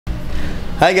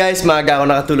Hi guys, maaga ako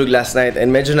nakatulog last night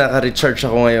and medyo naka-recharge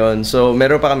ako ngayon. So,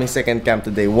 meron pa kaming second camp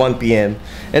today, 1 PM.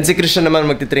 And si Christian naman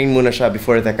magti-train muna siya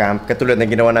before the camp, katulad ng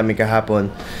ginawa namin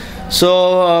kahapon. So,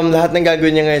 lahat ng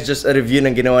gagawin niya ngayon is just a review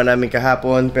ng ginawa namin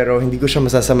kahapon, pero hindi ko siya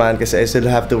masasamahan kasi I still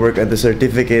have to work on the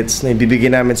certificates na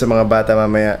ibibigay namin sa mga bata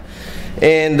mamaya.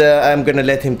 And I'm gonna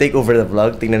let him take over the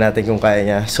vlog. Tingnan natin kung kaya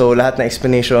niya. So, lahat ng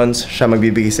explanations, siya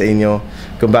magbibigay sa inyo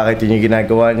kung bakit yun yung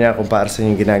ginagawa niya, kung para sa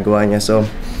yung ginagawa niya. So,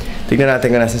 tignan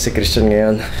natin kung nasa si Christian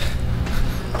ngayon.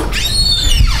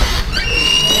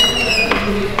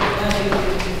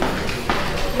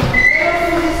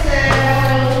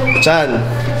 Chan!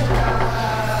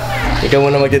 Ikaw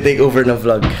muna mag-take over ng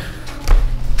vlog.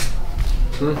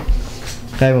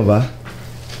 Kaya mo ba?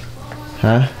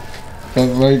 Ha?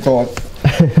 Very thought.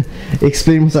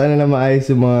 Explain mo sa kanila na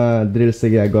maayos yung mga drills na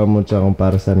ginagawa mo tsaka kung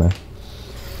para sana.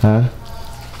 Ha?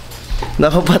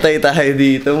 Naku, patay tayo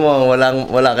dito mo.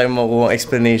 Wala kayong makukuha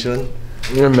explanation.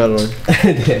 Yung meron.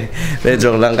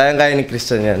 Joke lang. Kayang-kaya ni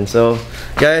Christian yan. So,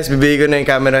 guys, bibigay ko na yung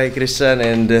camera kay Christian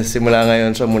and simula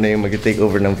ngayon siya muna yung mag-take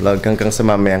over ng vlog hanggang sa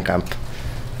mamayang camp.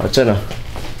 O, tiyan o.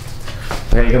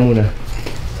 Okay ka muna.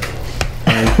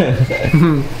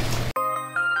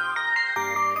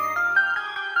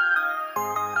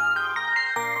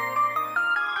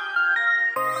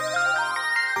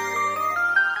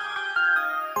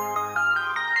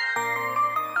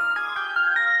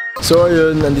 So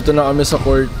ayun, nandito na kami sa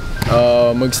court.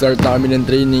 Mag-start na kami ng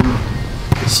training.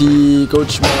 Si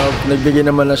Coach Mav, nagbigay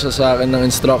naman na siya sa akin ng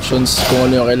instructions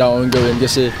kung ano yung kailangan kong gawin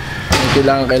kasi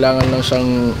kailangan lang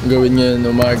siyang gawin ngayon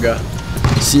umaga.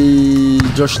 Si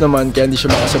Josh naman, kaya hindi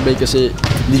siya makasabay kasi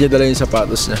hindi niya dala yung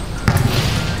sapatos niya.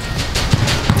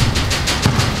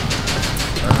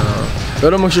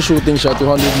 Pero magsushooting siya,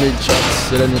 200 made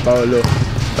shots sila ni Paolo.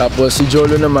 Tapos si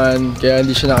Jolo naman, kaya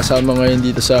hindi siya nakasama ngayon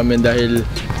dito sa amin dahil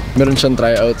meron siyang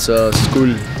tryout sa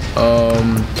school.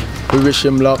 We wish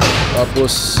him luck.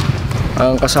 Tapos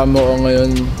ang kasama ko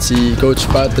ngayon si Coach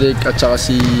Patrick at saka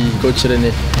si Coach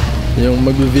Rene. Yung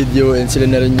mag-video and sila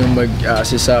na rin yung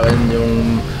mag-assist sa akin,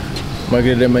 yung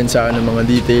magre-remind sa akin ng mga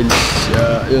details.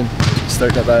 Yun,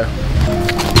 start na tayo.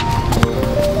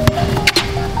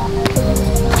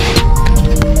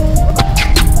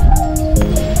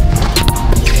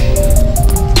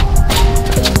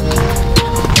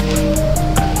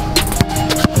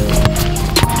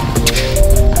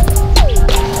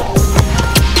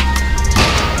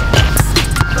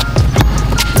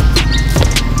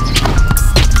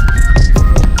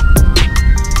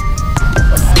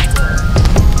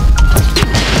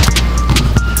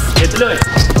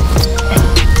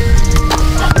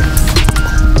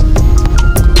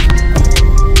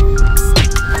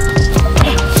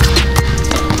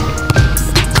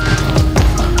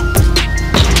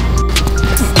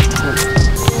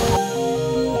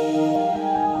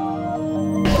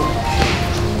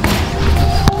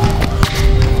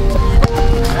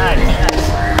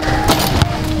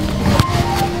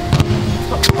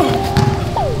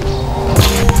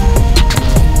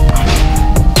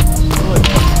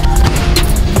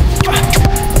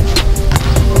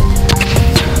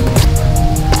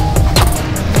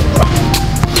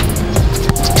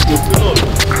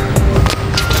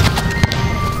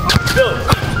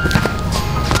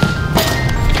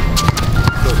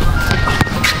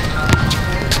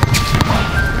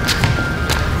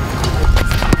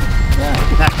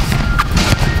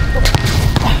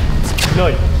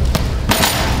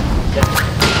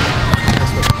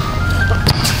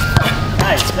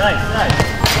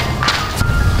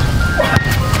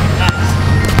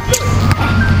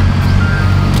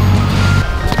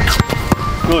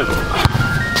 Good.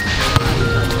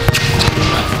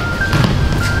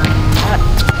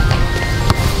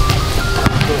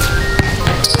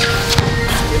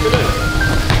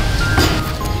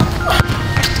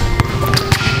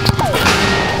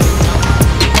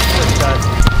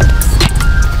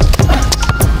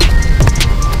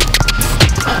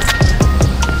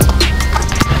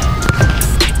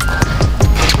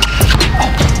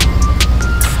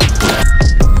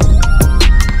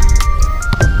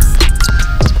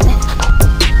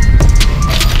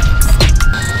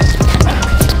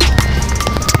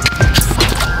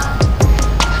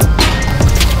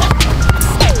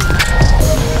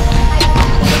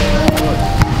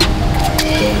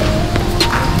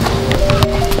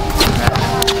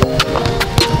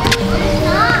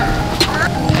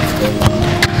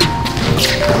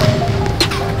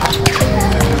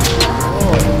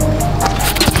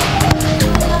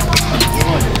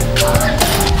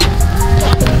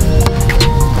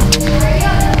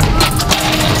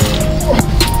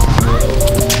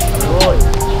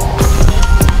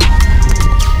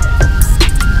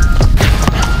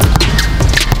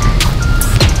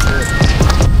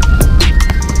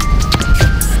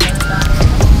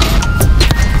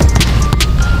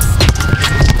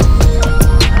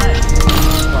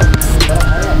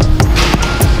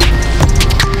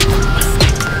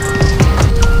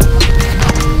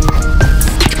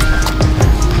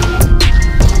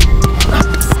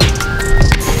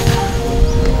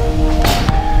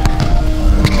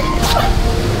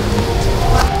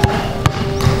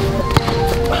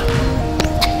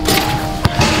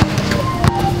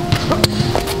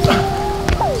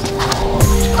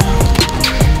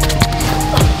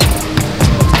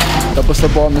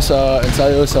 tapos na po kami sa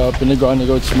ensayo sa pinagawa ni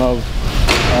Coach Mav.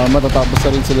 Matatapos na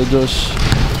rin sila Josh.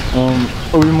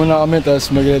 Uwi muna kami,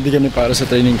 tapos mag-ready kami para sa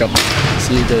training camp.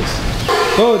 See you guys.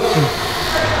 Coach!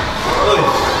 Uy!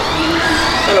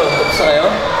 Hello, kamusta kayo?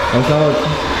 Coach.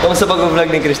 Kamusta pag-vlog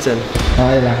ni Christian?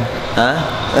 Okay lang. Ha?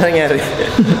 Ano nangyari?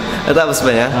 Natapos ba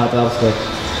niya? Tapos Coach.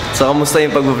 So, kamusta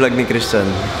yung pag-vlog ni Christian?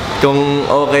 Kung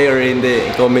okay or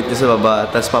hindi, comment niyo sa baba,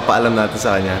 tapos papaalam natin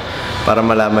sa kanya para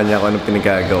malaman niya kung anong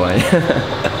pinagagawa niya.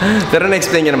 Pero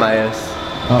na-explain niya na maayos.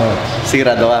 Oo.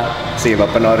 Sigurado ka? Sige,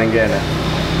 papanoorin ko yan ha.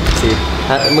 Sige.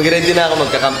 Mag-ready na ako,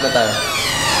 magka-camp na tayo.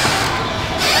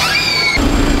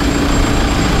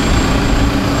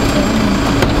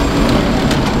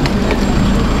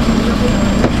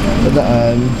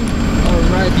 Tadaan.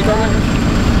 Alright, dito na.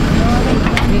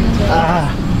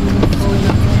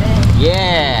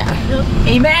 Yeah!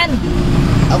 Amen!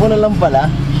 Ako na lang pala.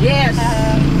 Yes!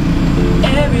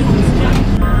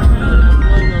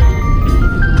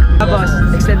 Boss,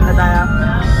 extend na tayo.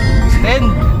 Extend!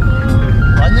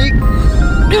 Panik!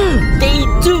 Day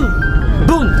 2!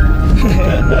 Boom!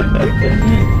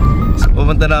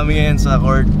 Pupunta namin ngayon sa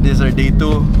court. This is our day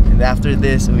 2. And after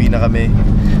this, uwi na kami.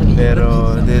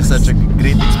 Pero this is such a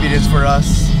great experience for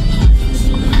us.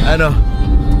 Ano?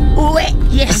 Uwe!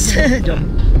 Yes!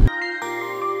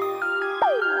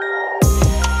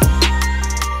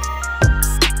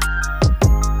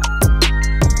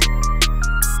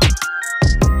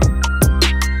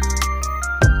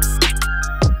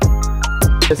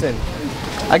 Listen,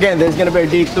 again, there's gonna be a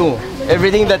day 2.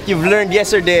 Everything that you've learned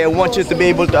yesterday, I want you to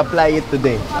be able to apply it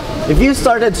today. If you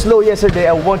started slow yesterday,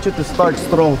 I want you to start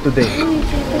strong today.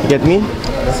 Get me?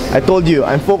 I told you,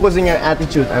 I'm focusing on your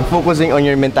attitude. I'm focusing on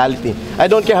your mentality.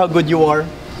 I don't care how good you are,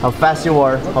 how fast you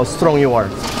are, how strong you are.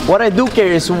 What I do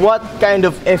care is what kind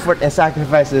of effort and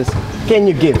sacrifices can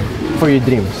you give for your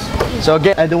dreams. So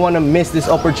again, I don't want to miss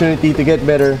this opportunity to get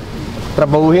better.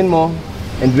 Trabahuhin mo,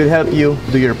 and we'll help you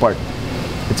do your part.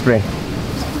 Let's pray.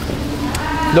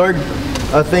 Lord,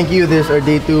 thank you. This is our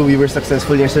day 2. We were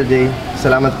successful yesterday.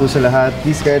 Salamat po sa lahat.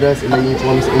 Please guide us, ilayin niyo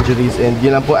po kami sa injuries. And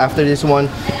yun lang po, after this one,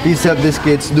 please help these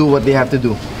kids do what they have to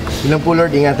do. Yun lang po,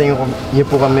 Lord. Ingatan niyo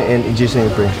po kami, and in Jesus'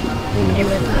 name we pray.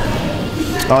 Amen.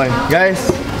 Okay, guys.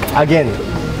 Again,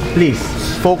 please,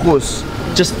 focus.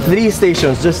 Just 3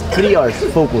 stations, just 3 hours.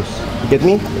 Focus. You get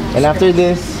me? And after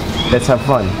this, let's have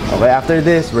fun. Okay, after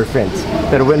this, we're friends.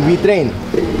 But when we train,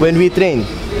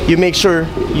 you make sure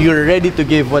you're ready to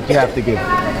give what you have to give.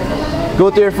 Go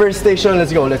to your first station,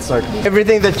 let's go, let's start.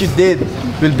 Everything that you did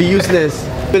will be useless,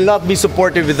 will not be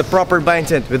supported with the proper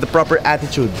mindset, with the proper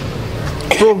attitude.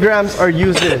 Programs are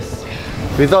useless.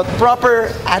 Without proper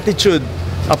attitude,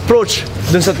 approach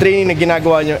dun sa training na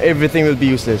ginagawa nyo, everything will be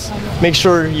useless. Make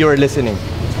sure you're listening.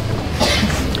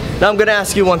 Now I'm gonna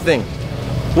ask you one thing.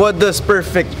 What does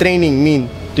perfect training mean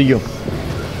to you?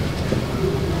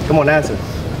 Come on, answer.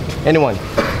 Anyone?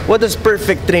 What does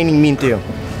perfect training mean to you?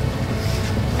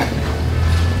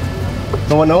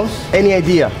 No one knows? Any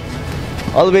idea?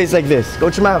 Always like this.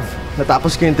 Coach Mav,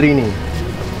 natapos ko yung training.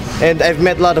 And I've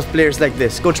met a lot of players like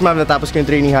this. Coach Mav, natapos ko yung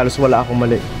training, halos wala akong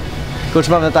mali.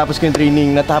 Coach Mav, natapos ko yung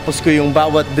training, natapos ko yung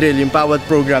bawat drill, yung bawat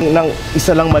program nang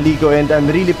isa lang mali ko, and I'm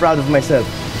really proud of myself.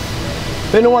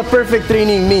 You know what perfect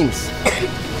training means?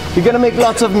 You're gonna make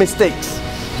lots of mistakes.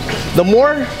 The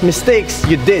more mistakes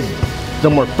you did, the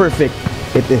more perfect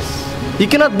it is. You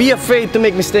cannot be afraid to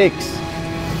make mistakes.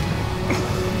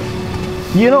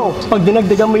 You know, pag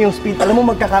dinagdagan mo yung speed, alam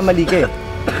mo magkakamali ka eh.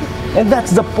 And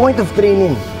that's the point of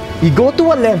training. You go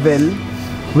to a level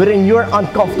wherein you're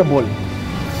uncomfortable.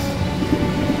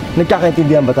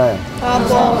 Nagkakaintindihan ba tayo?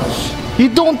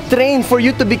 You don't train for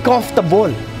you to be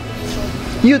comfortable.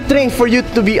 You train for you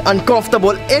to be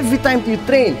uncomfortable. Every time you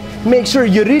train, make sure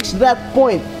you reach that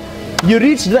point. You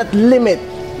reach that limit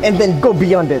and then go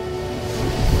beyond it.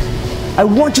 I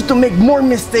want you to make more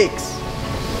mistakes.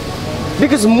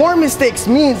 Because more mistakes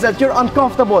means that you're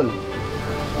uncomfortable.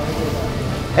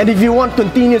 And if you want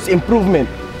continuous improvement,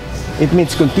 it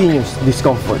means continuous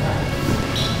discomfort.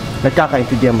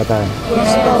 Nagkakaintindihan ba tayo?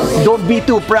 Yes. Don't be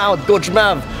too proud, Coach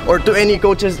Mav, or to any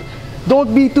coaches.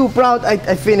 Don't be too proud.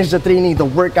 I finished the training, the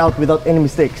workout without any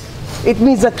mistakes. It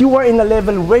means that you are in a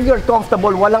level where you're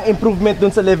comfortable, walang improvement dun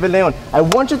sa level na yun. I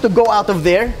want you to go out of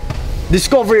there,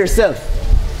 discover yourself,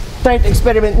 try to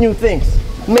experiment new things,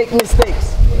 make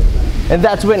mistakes, and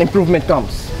that's when improvement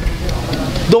comes.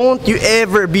 Don't you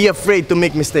ever be afraid to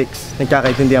make mistakes.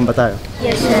 Nagkakaintindihan ba tayo?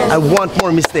 Yes, sir. I want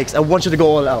more mistakes. I want you to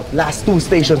go all out. Last 2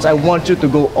 stations, I want you to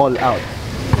go all out.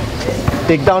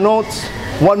 Take down notes,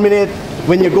 1 minute.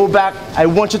 When you go back, I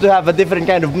want you to have a different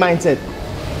kind of mindset,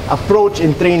 approach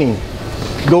in training.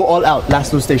 Go all out.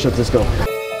 Last 2 stations. Let's go.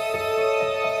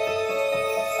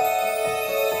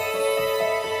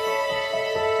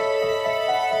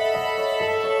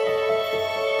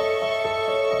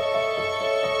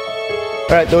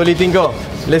 Alright, ulitin ko.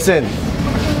 Listen.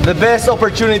 The best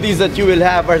opportunities that you will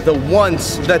have are the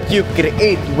ones that you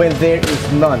create when there is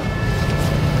none.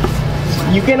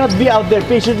 You cannot be out there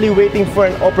patiently waiting for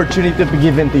an opportunity to be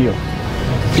given to you.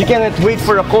 You cannot wait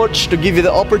for a coach to give you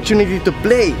the opportunity to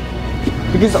play,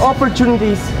 because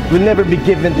opportunities will never be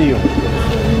given to you.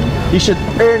 You should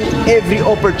earn every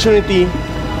opportunity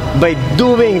by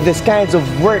doing these kinds of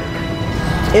work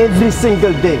every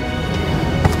single day.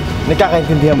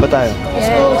 Nakakaintindihan ba tayo? Yes,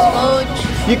 coach.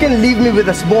 You can leave me with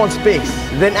a small space.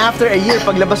 Then after a year,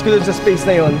 paglabas ko dun sa space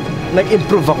na yon,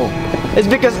 nag-improve ako. It's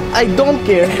because I don't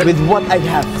care with what I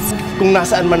have. Kung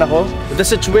nasaan man ako, the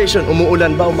situation,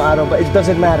 umuulan ba, umaaraw ba, it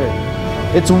doesn't matter.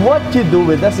 It's what you do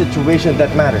with that situation that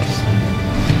matters.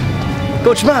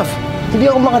 Coach Mav, hindi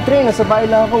ako makatrain. Nasa bahay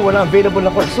lang ako, wala available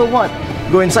na coach. So what?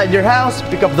 Go inside your house,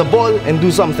 pick up the ball, and do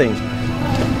something.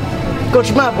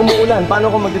 Coach Mav, umuulan,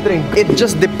 paano ako mag-train? It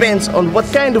just depends on what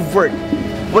kind of work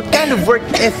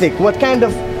ethic, what kind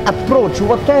of approach,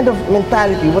 what kind of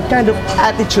mentality, what kind of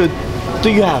attitude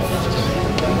do you have?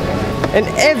 And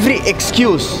every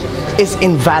excuse is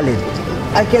invalid.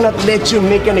 I cannot let you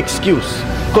make an excuse.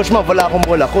 Coach Mav, wala akong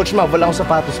bola. Coach Mav, wala akong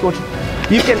sapatos. Coach,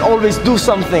 you can always do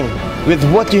something with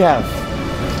what you have.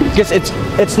 Because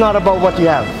it's not about what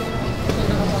you have.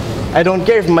 I don't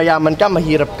care if mayaman ka,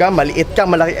 mahirap ka, maliit ka,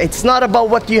 malaki. It's not about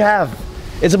what you have.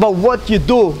 It's about what you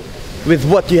do with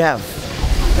what you have.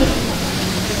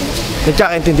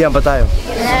 Nagkakaintindihan ba tayo?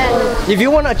 If you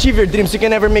want to achieve your dreams, you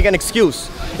can never make an excuse.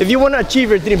 If you want to achieve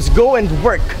your dreams, go and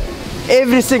work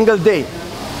every single day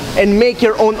and make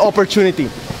your own opportunity.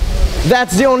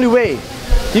 That's the only way.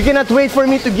 You cannot wait for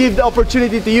me to give the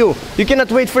opportunity to you. You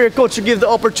cannot wait for your coach to give the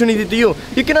opportunity to you.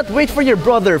 You cannot wait for your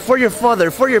brother, for your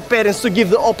father, for your parents to give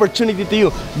the opportunity to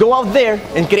you. Go out there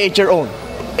and create your own.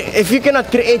 If you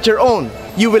cannot create your own,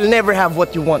 you will never have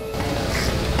what you want.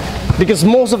 Because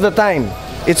most of the time,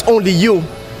 it's only you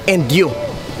and you.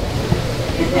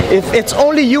 If it's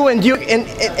only you and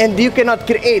you cannot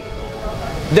create,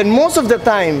 then most of the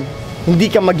time, hindi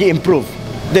ka mag-i-improve.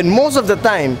 Then most of the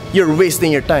time, you're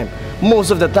wasting your time.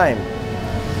 Most of the time.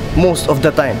 Most of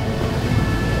the time.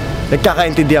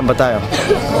 Nagkakaintindihan ba tayo?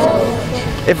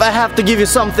 If I have to give you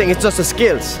something, it's just the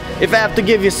skills. If I have to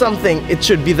give you something, it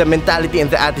should be the mentality and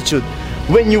the attitude.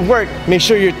 When you work, make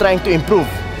sure you're trying to improve.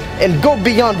 And go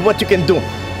beyond what you can do.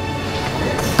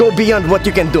 Go beyond what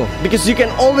you can do. Because you can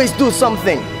always do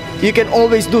something. You can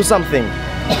always do something.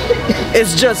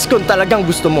 It's just kung talagang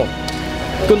gusto mo.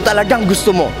 Kung talagang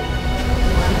gusto mo.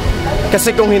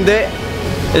 Kasi kung hindi,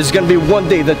 it's gonna be one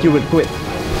day that you will quit.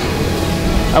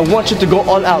 I want you to go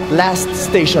all out. Last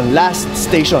station. Last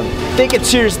station. Take it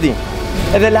seriously.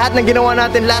 And then lahat ng ginawa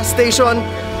natin last station,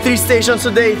 3 stations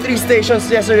today, 3 stations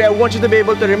yesterday, I want you to be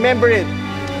able to remember it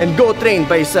and go train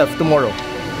by yourself tomorrow.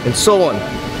 And so on.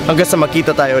 Hanggang sa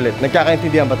makita tayo ulit.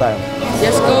 Nagkakaintindihan ba tayo?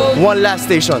 Yes, coach. One last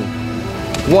station.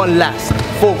 One last.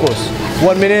 Focus.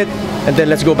 1 minute, and then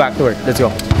let's go back to work. Let's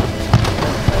go.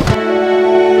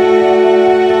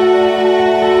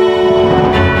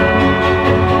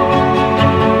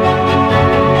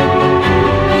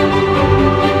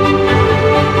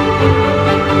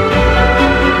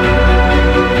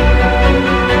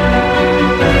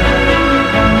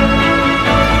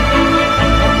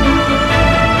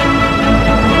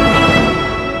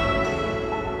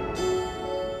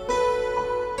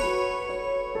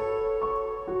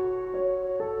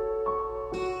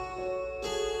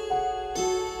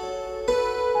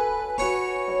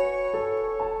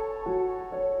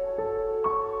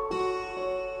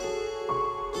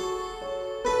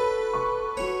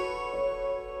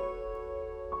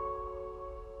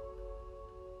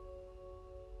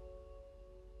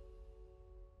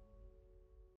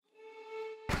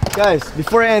 Guys,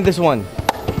 before I end this one,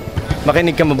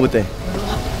 makinig ka mabuti.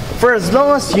 For as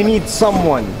long as you need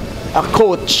someone, a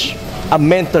coach, a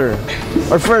mentor,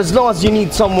 or for as long as you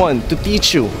need someone to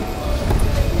teach you,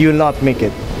 you will not make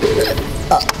it.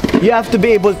 You have to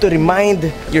be able to remind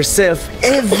yourself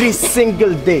every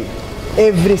single day.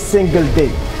 Every single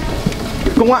day.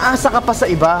 Kung aasa ka pa sa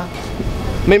iba,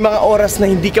 may mga oras na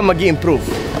hindi ka mag-i-improve.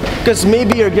 Because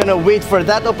maybe you're gonna wait for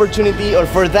that opportunity or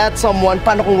for that someone,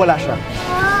 paano kung wala siya?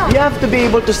 You have to be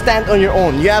able to stand on your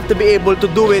own. You have to be able to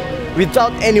do it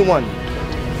without anyone.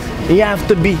 You have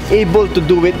to be able to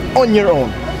do it on your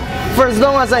own. For as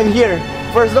long as I'm here,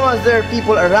 for as long as there are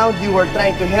people around you who are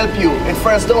trying to help you, and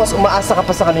for as long as umaasa ka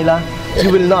pa sa kanila,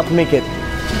 you will not make it.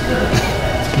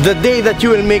 The day that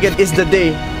you will make it is the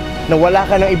day na wala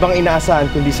ka ng ibang inaasahan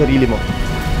kundi sarili mo.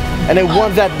 And I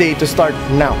want that day to start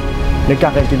now.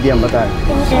 Nagkakaintindihan ba tayo?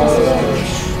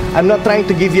 I'm not trying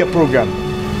to give you a program.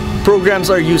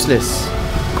 Programs are useless.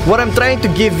 What I'm trying to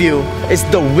give you is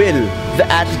the will, the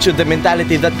attitude, the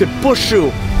mentality that could push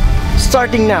you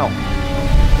starting now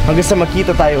hanggang sa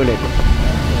makita tayo ulit.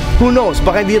 Who knows,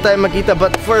 baka hindi tayo makita,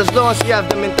 but for as long as you have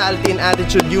the mentality and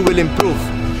attitude, you will improve.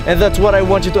 And that's what I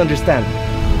want you to understand.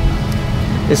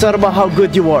 It's not about how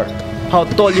good you are, how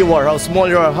tall you are, how small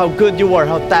you are, how good you are,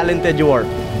 how talented you are.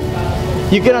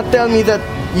 You cannot tell me that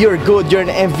you're good, you're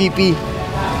an MVP.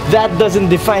 That doesn't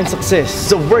define success. It's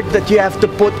the work that you have to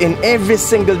put in every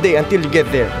single day until you get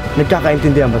there.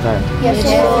 Nagkakaintindihan ba tayo? Yes,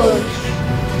 Coach.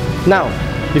 Now,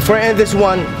 before I end this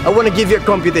one, I want to give you a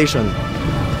computation.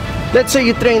 Let's say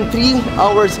you train 3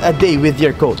 hours a day with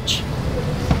your coach.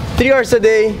 3 hours a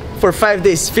day for 5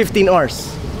 days, 15 hours.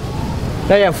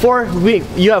 Now you have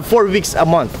 4 weeks a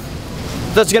month.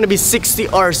 That's gonna be 60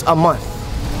 hours a month.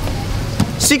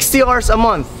 60 hours a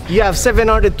month. You have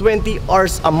 720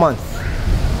 hours a month.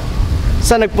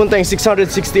 Saan nagpunta yung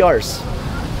 660 hours?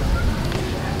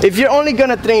 If you're only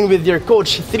gonna train with your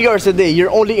coach 3 hours a day,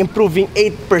 you're only improving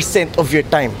 8% of your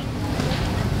time.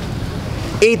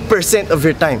 8% of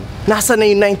your time. Nasa na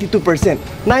yung 92%?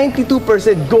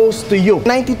 92% goes to you.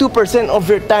 92% of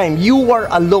your time, you are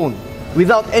alone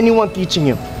without anyone teaching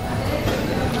you.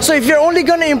 So if you're only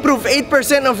gonna improve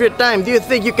 8% of your time, do you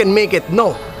think you can make it?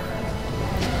 No.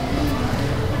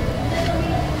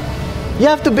 You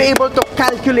have to be able to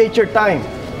calculate your time.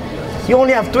 You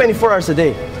only have 24 hours a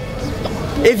day.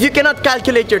 If you cannot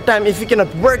calculate your time, if you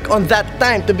cannot work on that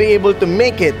time to be able to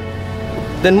make it,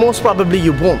 then most probably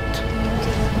you won't.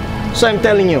 So I'm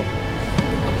telling you,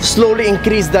 slowly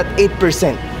increase that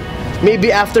 8%.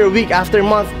 Maybe after a week, after a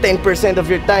month, 10% of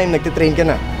your time nagtitrain ka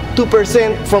na.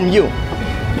 2% from you.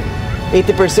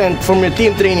 80% from your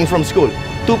team training from school.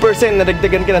 2%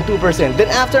 nadagdagan ka ng 2%.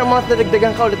 Then after a month,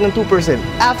 nadagdagan ka ulit ng 2%.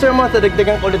 After a month,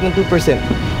 nadagdagan ka ulit ng 2%.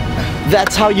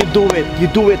 That's how you do it. You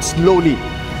do it slowly.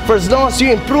 For as long as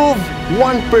you improve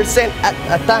 1% at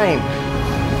a time,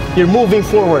 you're moving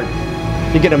forward.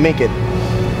 You're gonna make it.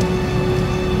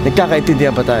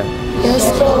 Nagkakaintindihan ba tayo? Yes,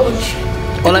 Coach.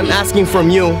 All I'm asking from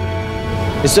you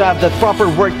is to have that proper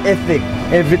work ethic.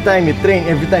 Every time you train,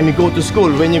 every time you go to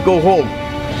school, when you go home,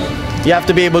 you have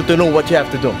to be able to know what you have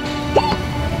to do.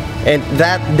 And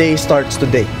that day starts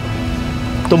today.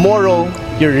 Tomorrow,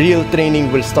 your real training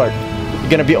will start.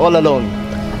 You're gonna be all alone.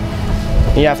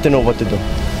 You have to know what to do.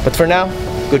 But for now,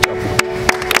 good job.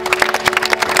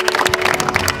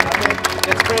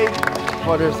 Let's pray.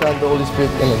 Father, Son, the Holy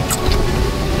Spirit. Amen.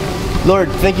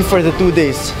 Lord, thank you for the 2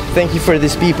 days. Thank you for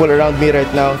these people around me right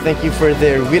now. Thank you for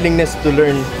their willingness to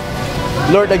learn.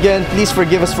 Lord, again, please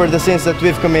forgive us for the sins that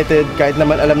we've committed. Kahit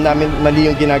naman alam namin mali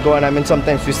yung ginagawa namin,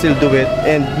 sometimes we still do it.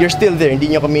 And you're still there, hindi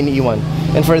niyo kami iniiwan.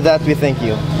 And for that, we thank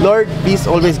you. Lord, please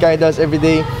always guide us every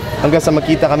day hanggang sa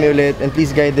makita kami ulit. And please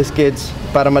guide these kids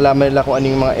para malaman nila kung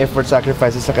anong mga effort,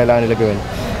 sacrifices na kailangan nila gawin.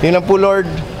 Yun lang po, Lord.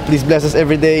 Please bless us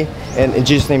every day. And in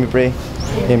Jesus' name we pray.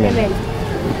 Amen.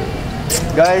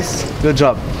 Guys, good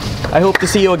job. I hope to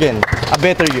see you again. A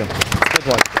better you. Good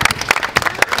one.